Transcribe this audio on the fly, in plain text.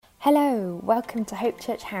Hello, welcome to Hope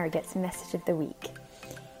Church Harrogate's Message of the Week.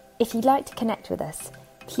 If you'd like to connect with us,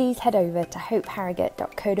 please head over to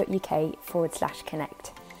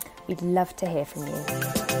hopeharrogate.co.uk/connect. We'd love to hear from you.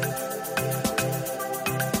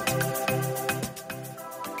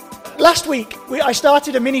 Last week, I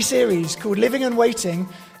started a mini-series called Living and Waiting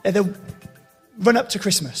at the run-up to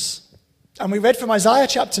Christmas. And we read from Isaiah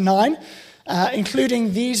chapter 9,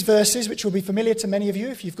 including these verses, which will be familiar to many of you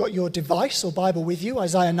if you've got your device or Bible with you,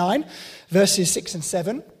 Isaiah 9, verses 6 and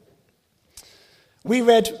 7. We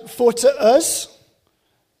read, "For to us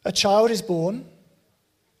a child is born,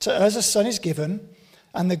 to us a son is given,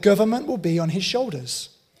 and the government will be on his shoulders.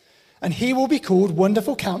 And he will be called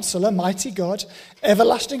Wonderful Counselor, Mighty God,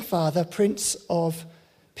 Everlasting Father, Prince of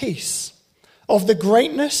Peace. Of the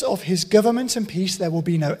greatness of his government and peace there will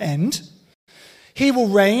be no end. He will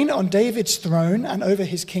reign on David's throne and over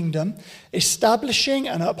his kingdom, establishing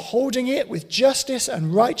and upholding it with justice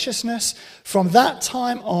and righteousness from that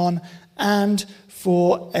time on and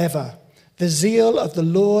forever. The zeal of the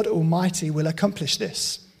Lord Almighty will accomplish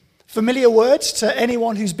this." Familiar words to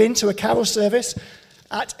anyone who's been to a carol service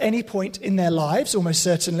at any point in their lives, almost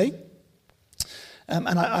certainly. And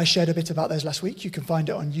I shared a bit about those last week. You can find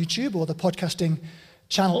it on YouTube or the podcasting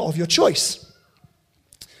channel of your choice.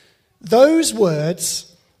 Those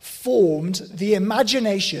words formed the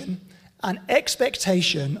imagination and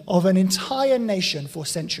expectation of an entire nation for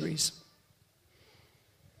centuries.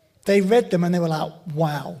 They read them and they were like,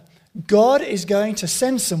 wow, God is going to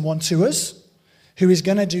send someone to us who is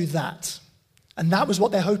going to do that. And that was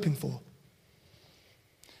what they're hoping for.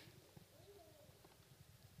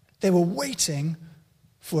 They were waiting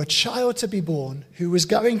for a child to be born who was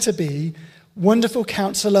going to be Wonderful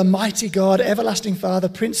Counselor, Mighty God, Everlasting Father,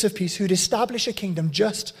 Prince of Peace, who'd establish a kingdom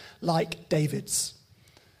just like David's.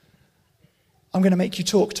 I'm going to make you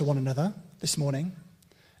talk to one another this morning.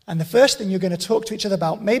 And the first thing you're going to talk to each other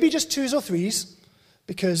about, maybe just twos or threes,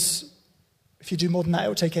 because if you do more than that, it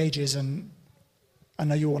will take ages, and I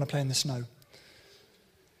know you all want to play in the snow.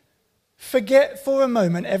 Forget for a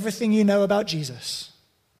moment everything you know about Jesus.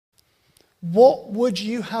 What would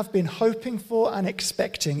you have been hoping for and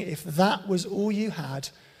expecting if that was all you had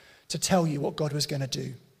to tell you what God was going to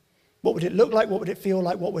do? What would it look like? What would it feel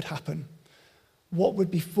like? What would happen? What would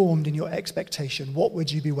be formed in your expectation? What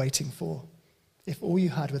would you be waiting for if all you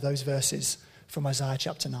had were those verses from Isaiah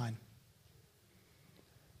chapter 9?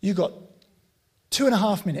 You got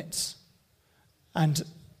 2.5 minutes, and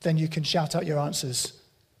then you can shout out your answers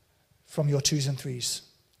from your twos and threes.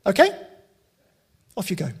 Okay? Off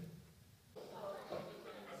you go.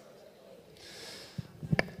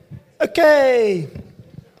 Okay,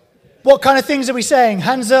 what kind of things are we saying?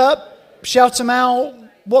 Hands up, shout them out.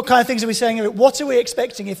 What kind of things are we saying? What are we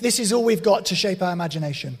expecting if this is all we've got to shape our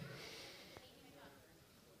imagination?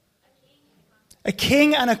 A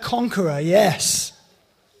king and a conqueror, yes.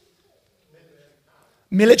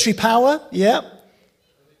 Military power, yeah.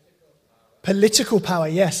 Political power,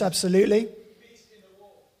 yes, absolutely.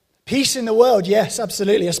 Peace in the world, yes,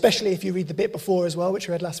 absolutely. Especially if you read the bit before as well, which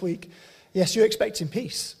we read last week. Yes, you're expecting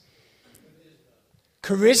peace.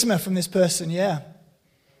 Charisma from this person, yeah.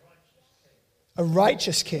 A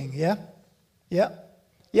righteous king, yeah. Yeah.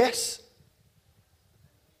 Yes.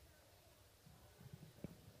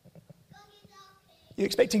 You're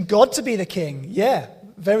expecting God to be the king, yeah.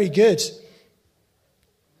 Very good.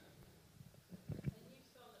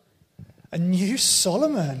 A new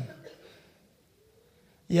Solomon.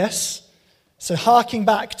 Yes. So harking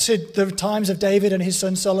back to the times of David and his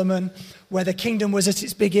son Solomon, where the kingdom was at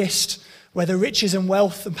its biggest, where the riches and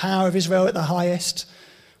wealth and power of Israel at the highest.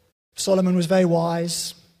 Solomon was very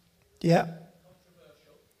wise. Yeah.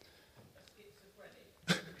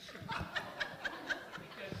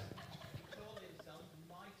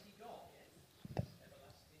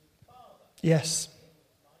 Yes.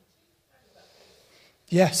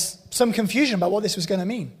 Yes. Some confusion about what this was going to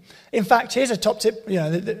mean. In fact, here's a top tip,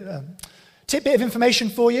 tidbit of information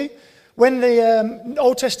for you. When the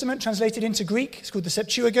Old Testament translated into Greek, it's called the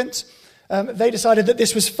Septuagint, they decided that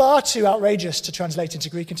this was far too outrageous to translate into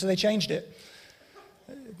Greek, and so they changed it.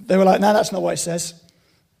 They were like, no, that's not what it says.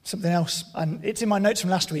 Something else. And it's in my notes from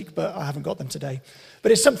last week, but I haven't got them today.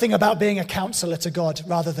 But it's something about being a counselor to God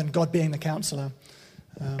rather than God being the counselor.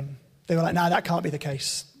 They were like, no, that can't be the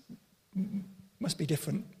case. Must be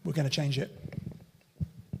different. We're going to change it.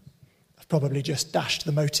 I've probably just dashed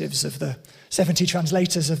the motives of the 70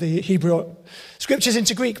 translators of the Hebrew scriptures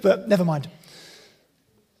into Greek, but never mind.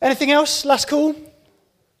 Anything else? Last call?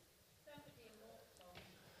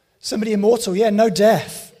 Somebody immortal. Yeah, no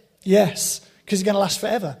death. Yes, because he's going to last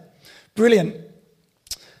forever. Brilliant.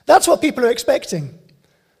 That's what people are expecting.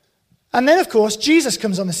 And then, of course, Jesus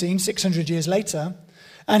comes on the scene 600 years later,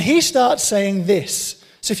 and he starts saying this.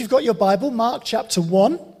 So if you've got your Bible, Mark chapter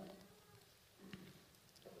 1.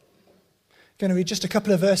 Going to read just a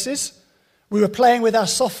couple of verses. We were playing with our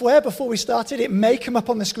software before we started. It may come up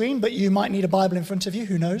on the screen, but you might need a Bible in front of you.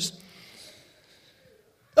 Who knows?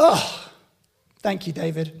 Oh, thank you,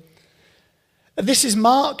 David. This is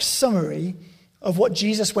Mark's summary of what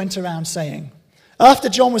Jesus went around saying. After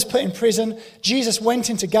John was put in prison, Jesus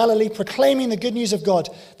went into Galilee proclaiming the good news of God.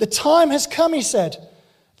 The time has come, he said.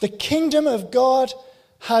 The kingdom of God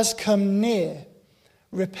has come near.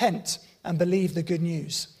 Repent and believe the good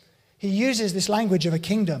news. He uses this language of a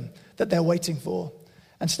kingdom that they're waiting for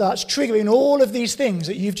and starts triggering all of these things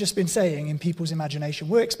that you've just been saying in people's imagination.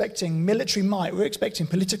 We're expecting military might. We're expecting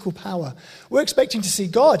political power. We're expecting to see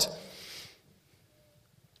God.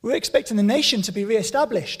 We're expecting the nation to be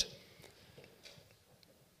reestablished.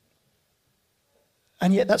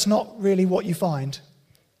 And yet that's not really what you find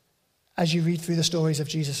as you read through the stories of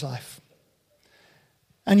Jesus' life.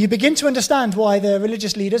 And you begin to understand why the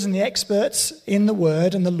religious leaders and the experts in the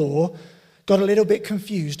word and the law got a little bit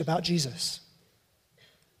confused about Jesus.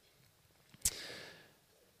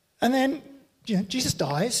 And then, Jesus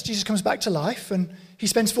dies. Jesus comes back to life, and he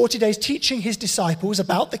spends 40 days teaching his disciples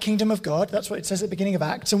about the kingdom of God. That's what it says at the beginning of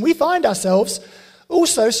Acts. And we find ourselves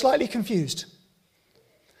also slightly confused.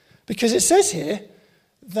 Because it says here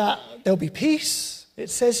that there'll be peace.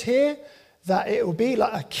 It says here that it will be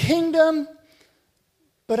like a kingdom.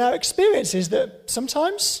 But our experience is that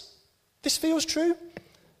sometimes this feels true,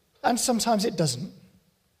 and sometimes it doesn't. Is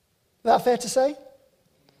that fair to say?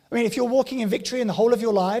 I mean, if you're walking in victory in the whole of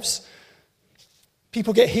your lives,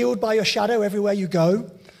 people get healed by your shadow everywhere you go.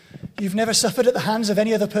 You've never suffered at the hands of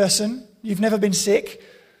any other person. You've never been sick.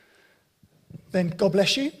 Then God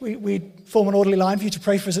bless you. We form an orderly line for you to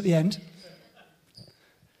pray for us at the end.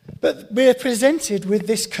 But we're presented with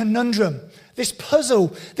this conundrum, this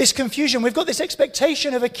puzzle, this confusion. We've got this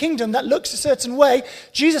expectation of a kingdom that looks a certain way.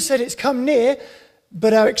 Jesus said it's come near,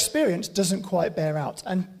 but our experience doesn't quite bear out.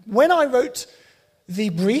 And when I wrote the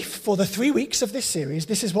brief for the 3 weeks of this series,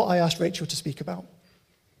 this is what I asked Rachel to speak about.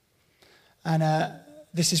 And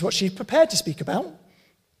this is what she prepared to speak about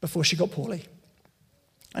before she got poorly.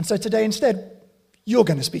 And so today instead, you're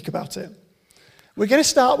going to speak about it. We're going to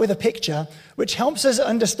start with a picture which helps us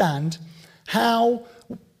understand how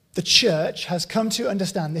the church has come to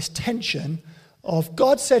understand this tension of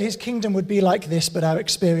God said his kingdom would be like this, but our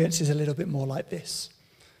experience is a little bit more like this.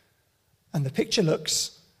 And the picture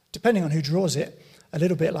looks, depending on who draws it, a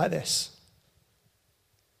little bit like this.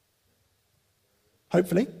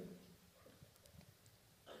 Hopefully.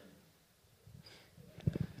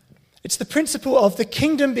 It's the principle of the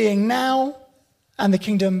kingdom being now and the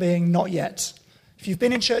kingdom being not yet. If you've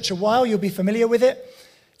been in church a while, you'll be familiar with it.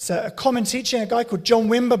 It's a common teaching. A guy called John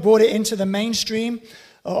Wimber brought it into the mainstream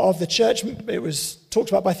of the church. It was talked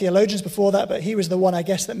about by theologians before that, but he was the one, I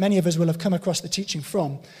guess, that many of us will have come across the teaching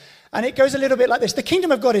from. And it goes a little bit like this. The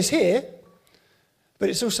kingdom of God is here, but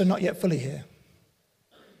it's also not yet fully here.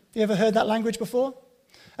 Have you ever heard that language before?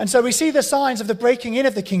 And so we see the signs of the breaking in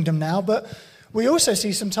of the kingdom now, but we also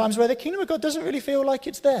see sometimes where the kingdom of God doesn't really feel like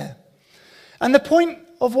it's there. And the point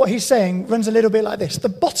of what he's saying runs a little bit like this. The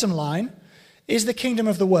bottom line is the kingdom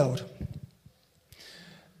of the world.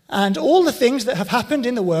 And all the things that have happened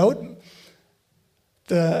in the world,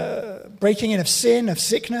 the breaking in of sin, of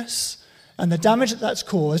sickness, and the damage that that's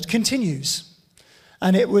caused continues.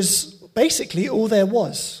 And it was basically all there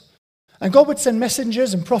was. And God would send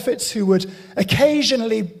messengers and prophets who would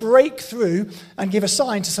occasionally break through and give a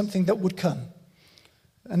sign to something that would come.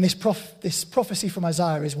 And this prophecy from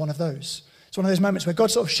Isaiah is one of those. It's one of those moments where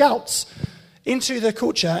God sort of shouts into the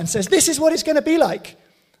culture and says, this is what it's going to be like.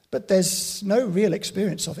 But there's no real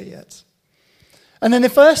experience of it yet. And then the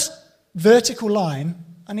first vertical line,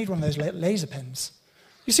 I need one of those laser pens.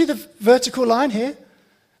 You see the vertical line here?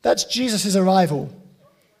 That's Jesus' arrival.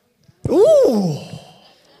 Ooh!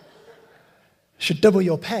 Should double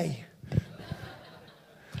your pay.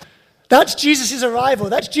 That's Jesus' arrival.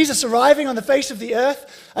 That's Jesus arriving on the face of the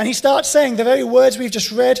earth. And he starts saying the very words we've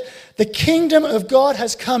just read. The kingdom of God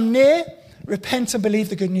has come near. Repent and believe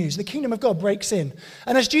the good news. The kingdom of God breaks in.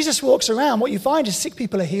 And as Jesus walks around, what you find is sick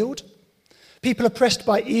people are healed. People oppressed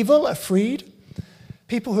by evil are freed.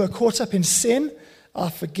 People who are caught up in sin are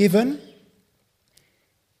forgiven.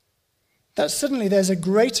 That suddenly there's a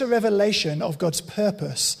greater revelation of God's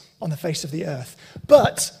purpose on the face of the earth.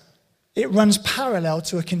 But it runs parallel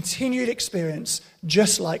to a continued experience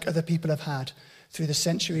just like other people have had through the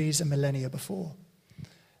centuries and millennia before.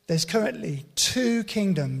 There's currently two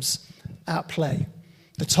kingdoms at play,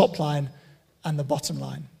 the top line and the bottom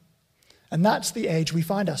line. And that's the age we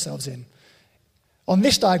find ourselves in. On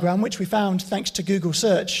this diagram, which we found thanks to Google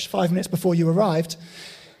search 5 minutes before you arrived,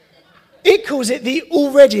 it calls it the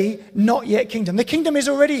already not yet kingdom. The kingdom is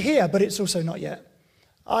already here, but it's also not yet.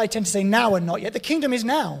 I tend to say now and not yet. The kingdom is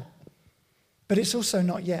now, but it's also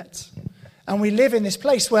not yet. And we live in this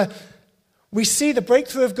place where we see the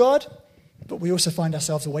breakthrough of God, but we also find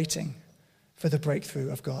ourselves waiting for the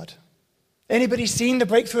breakthrough of God. Anybody seen the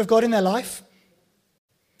breakthrough of God in their life?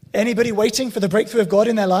 Anybody waiting for the breakthrough of God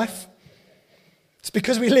in their life? It's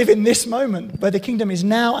because we live in this moment where the kingdom is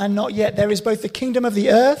now and not yet. There is both the kingdom of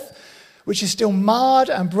the earth, which is still marred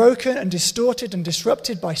and broken and distorted and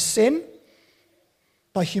disrupted by sin,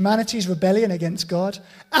 by humanity's rebellion against God,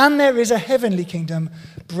 and there is a heavenly kingdom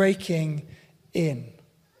breaking in.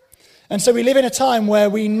 And so we live in a time where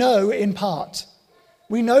we know in part.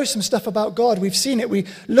 We know some stuff about God. We've seen it. We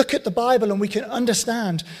look at the Bible and we can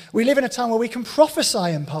understand. We live in a time where we can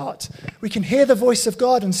prophesy in part. We can hear the voice of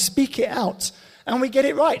God and speak it out, and we get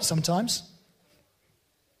it right sometimes.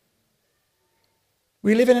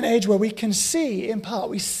 We live in an age where we can see in part.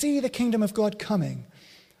 We see the kingdom of God coming,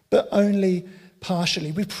 but only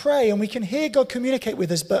partially. We pray and we can hear God communicate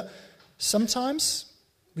with us, but sometimes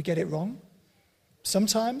we get it wrong.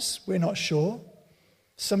 Sometimes we're not sure.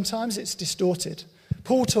 Sometimes it's distorted.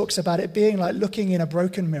 Paul talks about it being like looking in a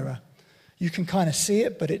broken mirror. You can kind of see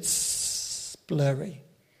it, but it's blurry.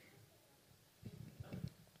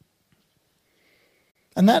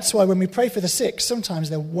 And that's why when we pray for the sick, sometimes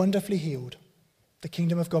they're wonderfully healed. The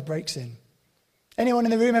kingdom of God breaks in. Anyone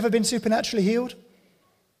in the room ever been supernaturally healed?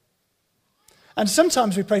 And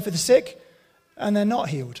sometimes we pray for the sick and they're not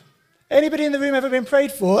healed. Anybody in the room ever been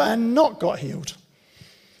prayed for and not got healed?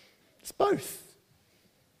 It's both.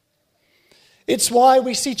 It's why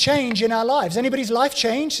we see change in our lives. Anybody's life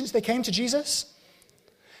changed since they came to Jesus?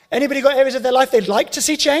 Anybody got areas of their life they'd like to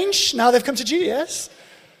see change now they've come to Jesus? Yes.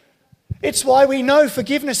 It's why we know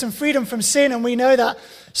forgiveness and freedom from sin, and we know that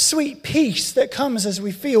sweet peace that comes as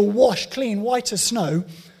we feel washed clean, white as snow.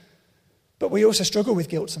 But we also struggle with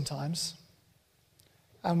guilt sometimes,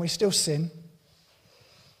 and we still sin.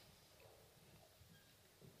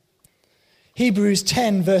 Hebrews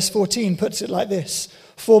 10 verse 14 puts it like this: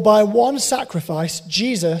 for by one sacrifice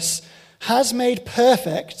Jesus has made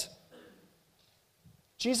perfect,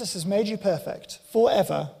 Jesus has made you perfect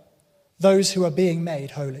forever, those who are being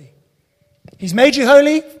made holy. He's made you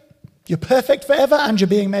holy, you're perfect forever, and you're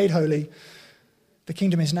being made holy. The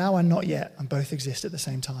kingdom is now and not yet, and both exist at the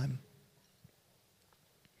same time.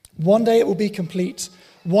 One day it will be complete.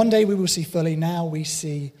 One day we will see fully. Now we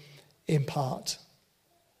see in part.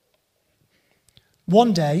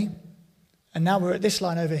 One day, and now we're at this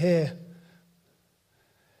line over here.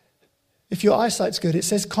 If your eyesight's good, it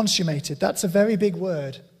says consummated. That's a very big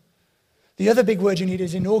word. The other big word you need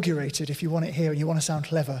is inaugurated if you want it here and you want to sound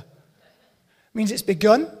clever. It means it's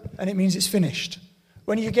begun and it means it's finished.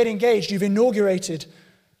 When you get engaged, you've inaugurated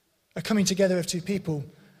a coming together of two people.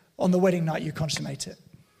 On the wedding night, you consummate it.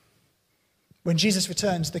 When Jesus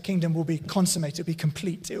returns, the kingdom will be consummated, it will be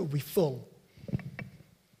complete, it will be full.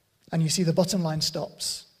 And you see the bottom line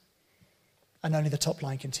stops and only the top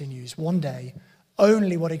line continues. One day,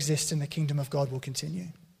 only what exists in the kingdom of God will continue.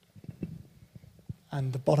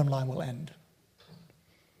 And the bottom line will end.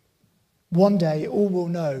 One day, all we'll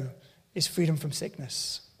know is freedom from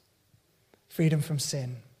sickness, freedom from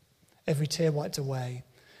sin, every tear wiped away,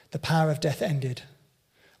 the power of death ended.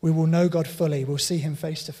 We will know God fully. We'll see him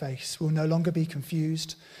face to face. We'll no longer be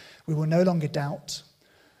confused. We will no longer doubt.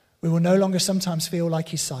 We will no longer sometimes feel like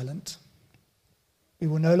he's silent. We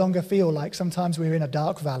will no longer feel like sometimes we're in a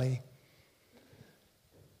dark valley.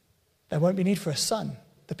 There won't be need for a sun,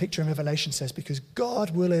 the picture in Revelation says, because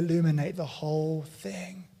God will illuminate the whole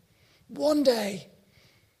thing. One day,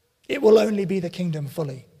 it will only be the kingdom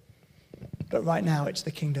fully. But right now, it's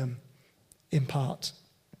the kingdom in part.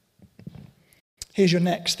 Here's your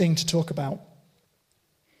next thing to talk about.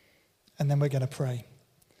 And then we're going to pray.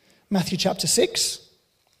 Matthew chapter 6.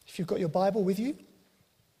 If you've got your Bible with you,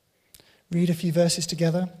 read a few verses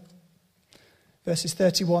together. Verses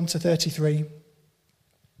 31 to 33.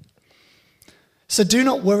 So do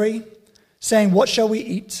not worry, saying, what shall we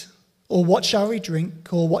eat? Or what shall we drink?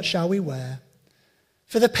 Or what shall we wear?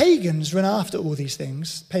 For the pagans run after all these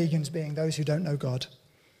things, pagans being those who don't know God.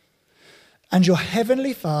 And your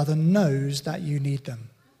heavenly Father knows that you need them.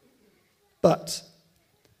 But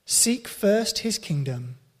seek first his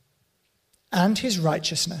kingdom and his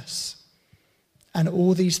righteousness, and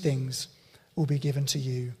all these things will be given to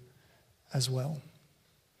you as well.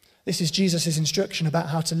 This is Jesus' instruction about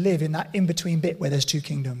how to live in that in-between bit where there's two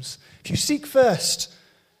kingdoms. If you seek first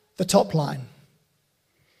the top line,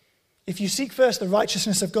 if you seek first the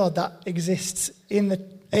righteousness of God that exists in the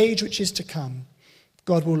age which is to come,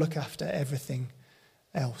 God will look after everything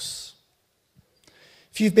else.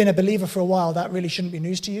 If you've been a believer for a while, that really shouldn't be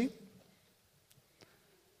news to you.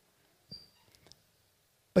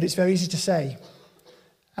 But it's very easy to say,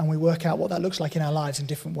 and we work out what that looks like in our lives in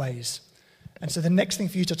different ways. And so the next thing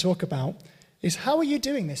for you to talk about is, how are you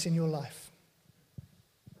doing this in your life?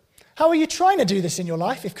 How are you trying to do this in your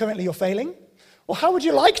life if currently you're failing? Or how would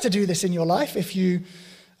you like to do this in your life if you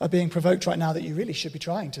are being provoked right now that you really should be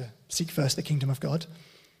trying to seek first the kingdom of God?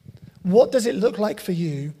 What does it look like for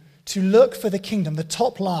you to look for the kingdom, the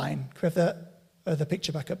top line? Can we have the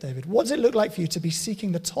picture back up, David? What does it look like for you to be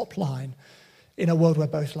seeking the top line in a world where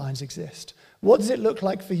both lines exist? What does it look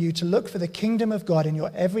like for you to look for the kingdom of God in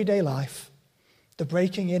your everyday life, the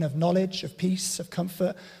breaking in of knowledge, of peace, of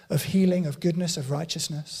comfort, of healing, of goodness, of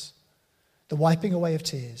righteousness, the wiping away of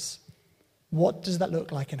tears? What does that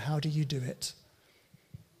look like, and how do you do it?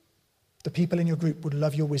 The people in your group would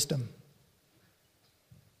love your wisdom.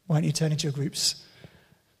 Why don't you turn into your groups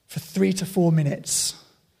for 3 to 4 minutes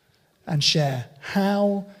and share,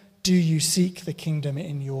 how do you seek the kingdom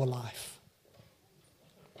in your life?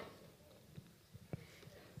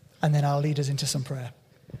 And then I'll lead us into some prayer.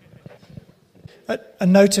 A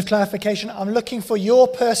note of clarification, I'm looking for your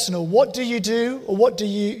personal, what do you do, or what do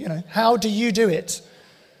you, how do you do it?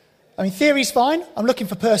 I mean, theory's fine, I'm looking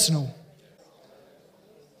for personal.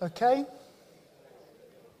 Okay?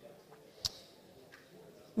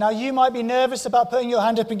 Now, you might be nervous about putting your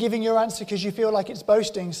hand up and giving your answer because you feel like it's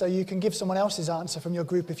boasting, so you can give someone else's answer from your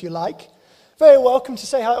group if you like. Very welcome to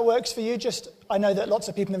say how it works for you. I know that lots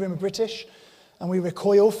of people in the room are British, and we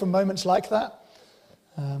recoil from moments like that.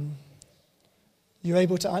 You're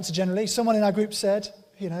able to answer generally. Someone in our group said,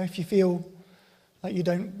 if you feel like you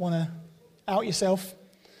don't want to out yourself.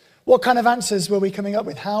 What kind of answers were we coming up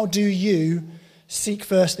with? How do you seek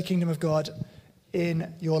first the kingdom of God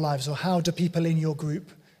in your lives? Or how do people in your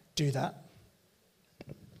group do that?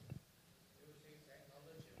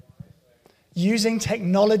 Using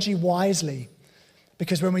technology wisely.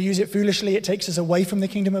 Because when we use it foolishly, it takes us away from the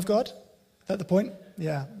kingdom of God. Is that the point?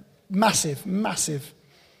 Yeah. Massive, massive.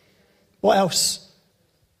 What else?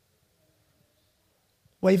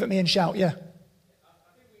 Wave at me and shout, yeah.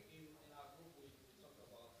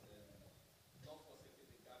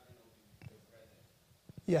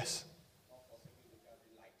 Yes.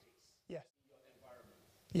 Yes.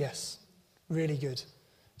 Yes. Really good.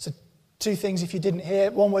 So 2 things if you didn't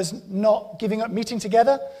hear. One was not giving up meeting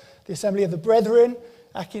together, the assembly of the brethren.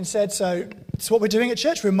 Akin said, so it's what we're doing at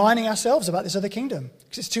church, reminding ourselves about this other kingdom,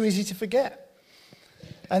 because it's too easy to forget.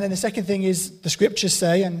 And then the second thing is the scriptures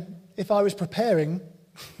say, and if I was preparing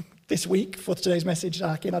this week for today's message,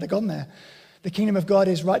 Akin, I'd have gone there. The kingdom of God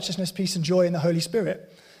is righteousness, peace, and joy in the Holy Spirit.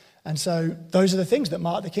 And so those are the things that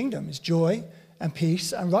mark the kingdom, is joy and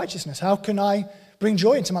peace and righteousness. How can I bring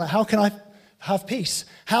joy into my life? How can I have peace?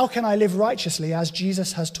 How can I live righteously as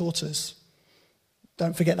Jesus has taught us?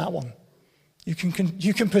 Don't forget that one. You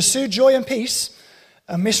can pursue joy and peace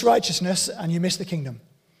and miss righteousness, and you miss the kingdom.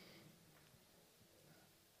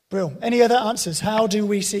 Brill. Any other answers? How do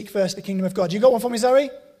we seek first the kingdom of God? You got one for me,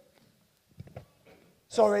 Zoe?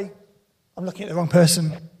 Sorry. I'm looking at the wrong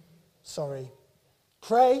person. Sorry.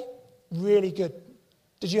 Pray. Really good.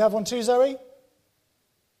 Did you have one too, Zoe?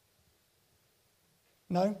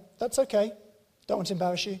 No? That's okay. Don't want to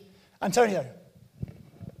embarrass you. Antonio.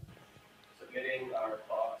 Submitting our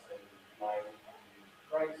thoughts and minds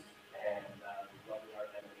to Christ and loving our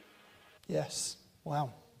enemies. Yes.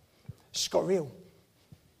 Wow. It's got real.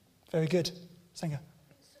 Very good. Singer.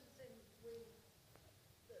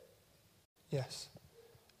 Yes.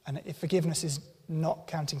 And if forgiveness is not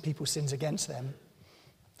counting people's sins against them,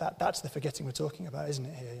 that's the forgetting we're talking about, isn't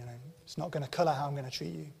it, here? It's not going to colour how I'm going to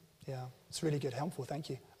treat you. Yeah, it's really good, helpful, thank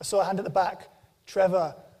you. I saw a hand at the back.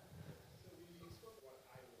 Trevor.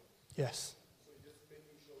 Yes.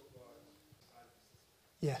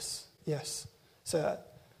 Yes, yes. So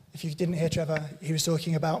if you didn't hear Trevor, he was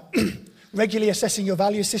talking about regularly assessing your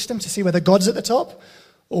value system to see whether God's at the top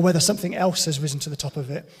or whether something else has risen to the top of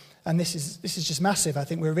it. And this is just massive. I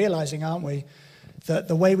think we're realizing, aren't we, that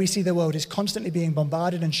the way we see the world is constantly being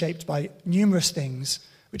bombarded and shaped by numerous things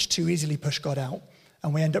which too easily push God out.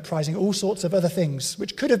 And we end up prizing all sorts of other things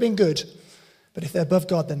which could have been good, but if they're above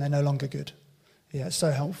God, then they're no longer good. Yeah, it's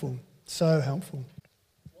so helpful. So helpful.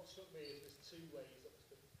 What struck me is there's 2 ways of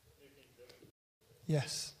the new kingdom.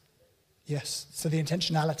 Yes. Yes. So the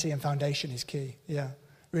intentionality and foundation is key. Yeah.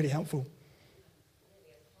 Really helpful.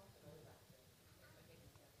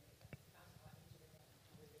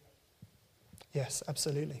 Yes,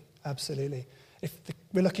 absolutely. Absolutely.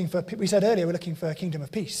 We said earlier, we're looking for a kingdom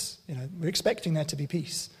of peace. We're expecting there to be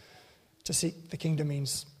peace. To seek the kingdom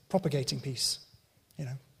means propagating peace,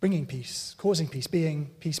 bringing peace, causing peace, being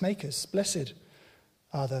peacemakers. Blessed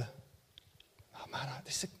are the... Oh man,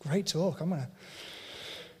 this is a great talk.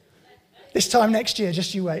 This time next year,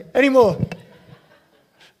 just you wait. Any more?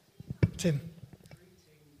 Tim.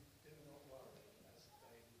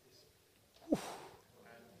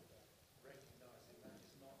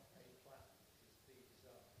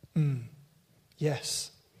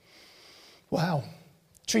 Yes. Wow.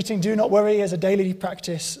 Treating do not worry as a daily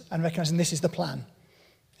practice and recognizing this is the plan.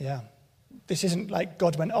 Yeah. This isn't like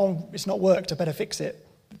God went, oh, it's not worked, I better fix it.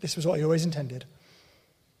 This was what he always intended.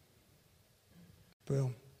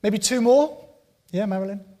 Brilliant. Maybe two more? Yeah,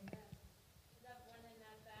 Marilyn? Love one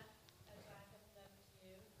another as I have loved you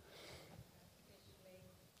unconditionally.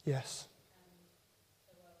 Yes. And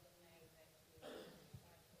the world will know that you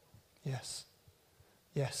are disciples. Yes.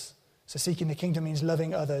 Yes. So seeking the kingdom means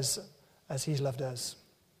loving others as he's loved us.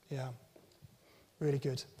 Yeah. Really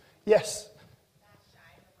good. Yes. Not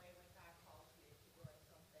shying away when God calls you to do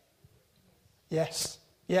something. Yes.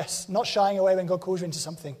 Yes. Not shying away when God calls you into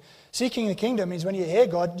something. Seeking the kingdom means when you hear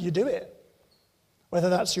God, you do it. Whether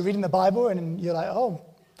that's you're reading the Bible and you're like, oh,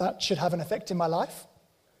 that should have an effect in my life,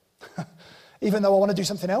 even though I want to do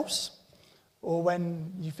something else. Or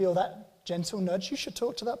when you feel that gentle nudge, you should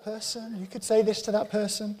talk to that person. You could say this to that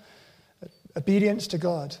person. Obedience to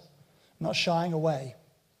God, not shying away.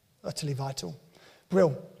 Utterly vital.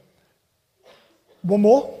 Brill. One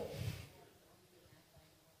more?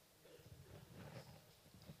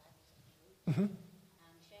 Mm-hmm.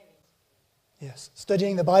 Yes.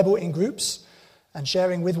 Studying the Bible in groups and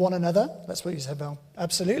sharing with one another. That's what you said, Val.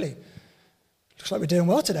 Absolutely. Looks like we're doing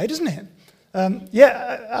well today, doesn't it?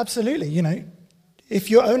 Yeah, absolutely.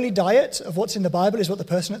 If your only diet of what's in the Bible is what the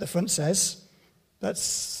person at the front says,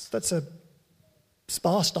 that's a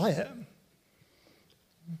sparse diet.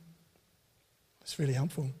 It's really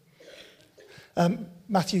helpful.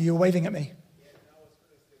 Matthew, you were waving at me. Yeah, I was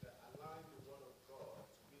going to say that allowing the Word of God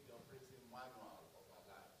to be the operating manual of our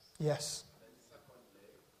lives. Yes. And then secondly,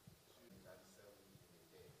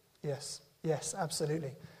 to Yes. Yes,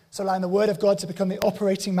 absolutely. So allowing the Word of God to become the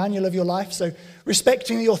operating manual of your life. So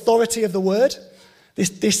respecting the authority of the Word.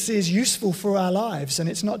 This is useful for our lives. And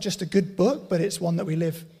it's not just a good book, but it's one that we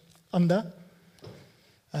live under.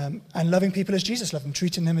 And loving people as Jesus loved them,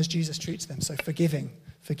 treating them as Jesus treats them. So forgiving.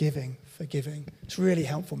 It's really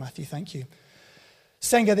helpful, Matthew. Thank you.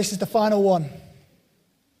 Senga, this is the final one.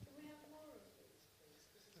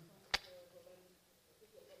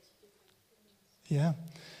 Yeah.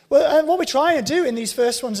 Well, and what we're trying to do in these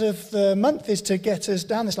first ones of the month is to get us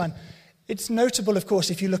down this line. It's notable, of course,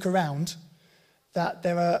 if you look around, that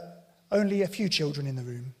there are only a few children in the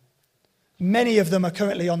room. Many of them are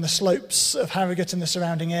currently on the slopes of Harrogate and the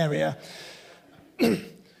surrounding area.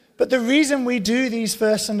 But the reason we do these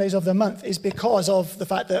first Sundays of the month is because of the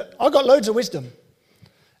fact that I've got loads of wisdom.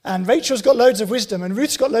 And Rachel's got loads of wisdom. And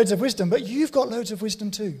Ruth's got loads of wisdom. But you've got loads of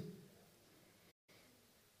wisdom too.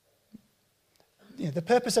 The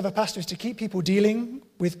purpose of a pastor is to keep people dealing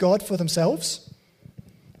with God for themselves.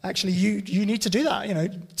 Actually, you need to do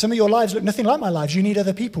that. Some of your lives look nothing like my lives. You need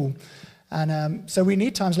other people. And so we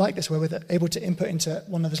need times like this where we're able to input into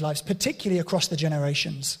one another's lives, particularly across the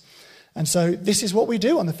generations. And so this is what we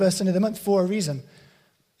do on the first Sunday of the month for a reason.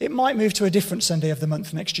 It might move to a different Sunday of the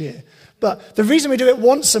month next year. But the reason we do it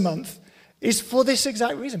once a month is for this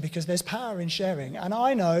exact reason, because there's power in sharing. And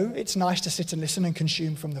I know it's nice to sit and listen and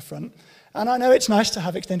consume from the front. And I know it's nice to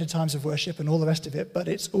have extended times of worship and all the rest of it, but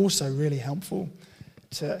it's also really helpful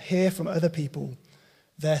to hear from other people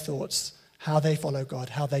their thoughts, how they follow God,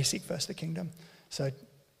 how they seek first the kingdom. So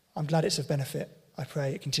I'm glad it's of benefit. I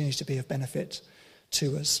pray it continues to be of benefit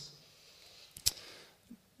to us.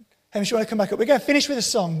 Hamish, you want to come back up? We're going to finish with a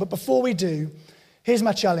song, but before we do, here's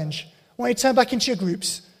my challenge. When you turn back into your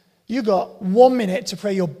groups, you got 1 minute to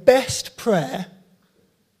pray your best prayer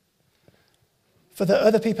for the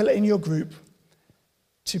other people in your group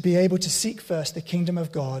to be able to seek first the kingdom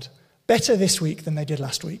of God better this week than they did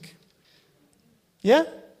last week. Yeah?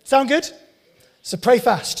 Sound good? So pray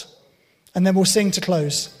fast, and then we'll sing to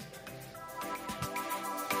close.